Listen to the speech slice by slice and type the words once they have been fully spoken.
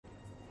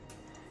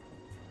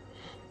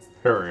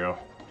There we go.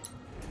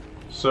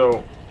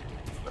 So,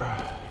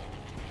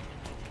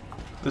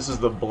 this is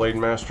the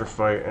Blademaster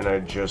fight, and I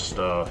just,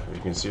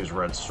 you can see his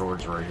red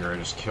swords right here. I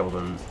just killed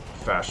him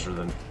faster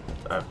than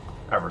I've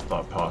ever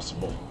thought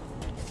possible.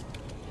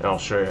 And I'll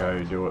show you how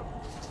you do it.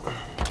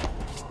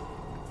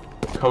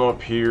 Come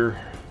up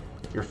here.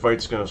 Your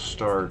fight's gonna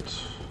start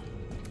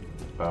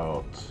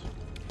about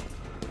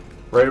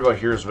right about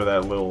here's where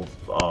that little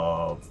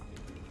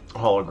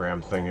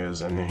hologram thing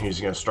is, and then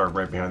he's gonna start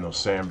right behind those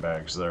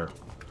sandbags there.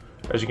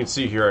 As you can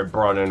see here, I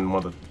brought in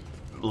one of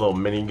the little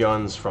mini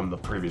guns from the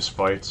previous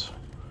fights.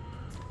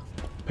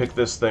 Pick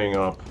this thing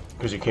up,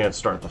 because you can't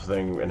start the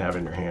thing and have it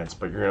in your hands,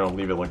 but you're gonna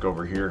leave it like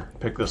over here.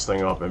 Pick this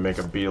thing up and make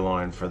a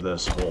beeline for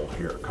this hole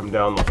here. Come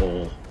down the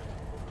hole.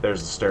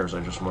 There's the stairs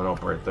I just went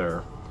up right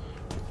there.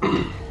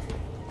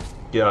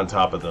 Get on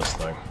top of this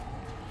thing.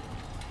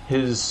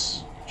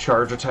 His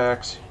charge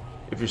attacks,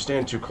 if you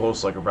stand too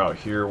close, like about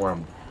here where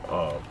I'm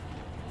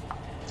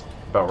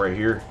about right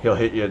here, he'll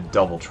hit you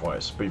double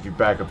twice. But if you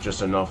back up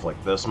just enough,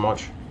 like this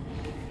much,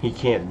 he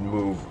can't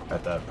move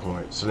at that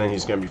point. So then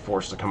he's going to be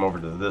forced to come over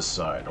to this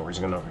side, or he's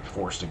going to be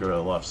forced to go to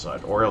the left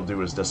side, or he'll do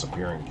his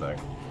disappearing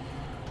thing.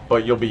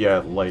 But you'll be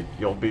at, like,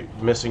 you'll be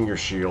missing your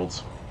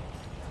shields,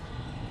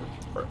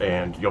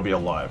 and you'll be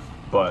alive.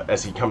 But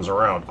as he comes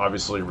around,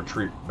 obviously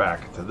retreat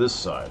back to this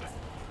side.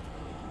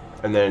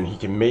 And then he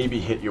can maybe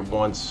hit you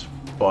once,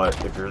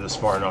 but if you're this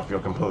far enough,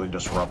 you'll completely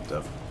disrupt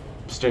him.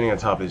 Standing on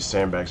top of these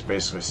sandbags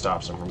basically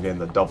stops him from getting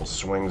the double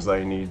swings that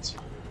he needs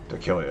to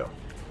kill you.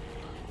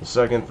 The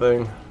second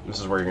thing, this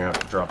is where you're going to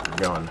have to drop your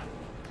gun.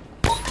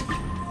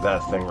 That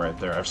thing right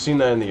there. I've seen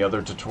that in the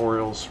other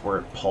tutorials where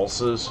it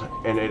pulses,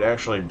 and it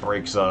actually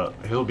breaks up.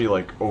 He'll be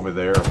like over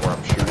there where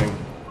I'm shooting,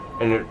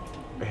 and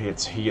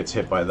he gets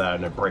hit by that,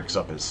 and it breaks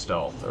up his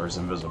stealth, or his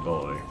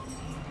invisibility.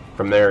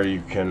 From there,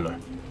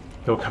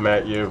 he'll come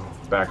at you,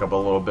 back up a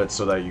little bit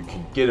so that you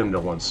can get him to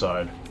one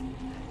side,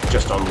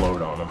 just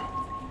unload on him.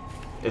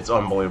 It's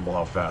unbelievable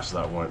how fast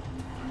that went,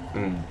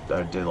 and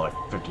I did like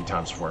 50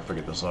 times before I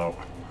figured this out.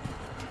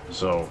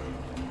 So,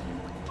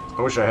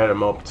 I wish I had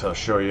him up to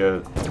show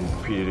you and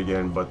repeat it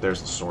again, but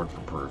there's the sword for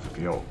proof if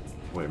you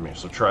don't believe me.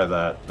 So try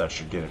that. That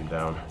should get him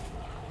down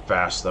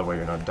fast. That way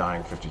you're not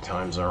dying 50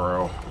 times in a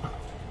row.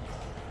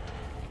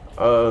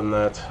 Other than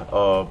that,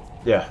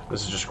 yeah,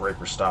 this is just great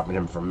for stopping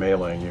him from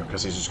meleeing you,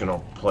 because he's just going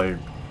to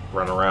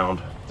run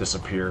around,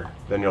 disappear,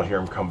 then you'll hear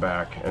him come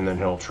back, and then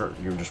you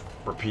can just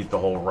repeat the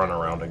whole run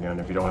around again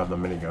if you don't have the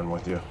minigun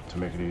with you to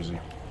make it easy.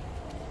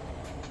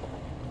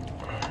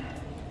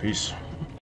 Peace.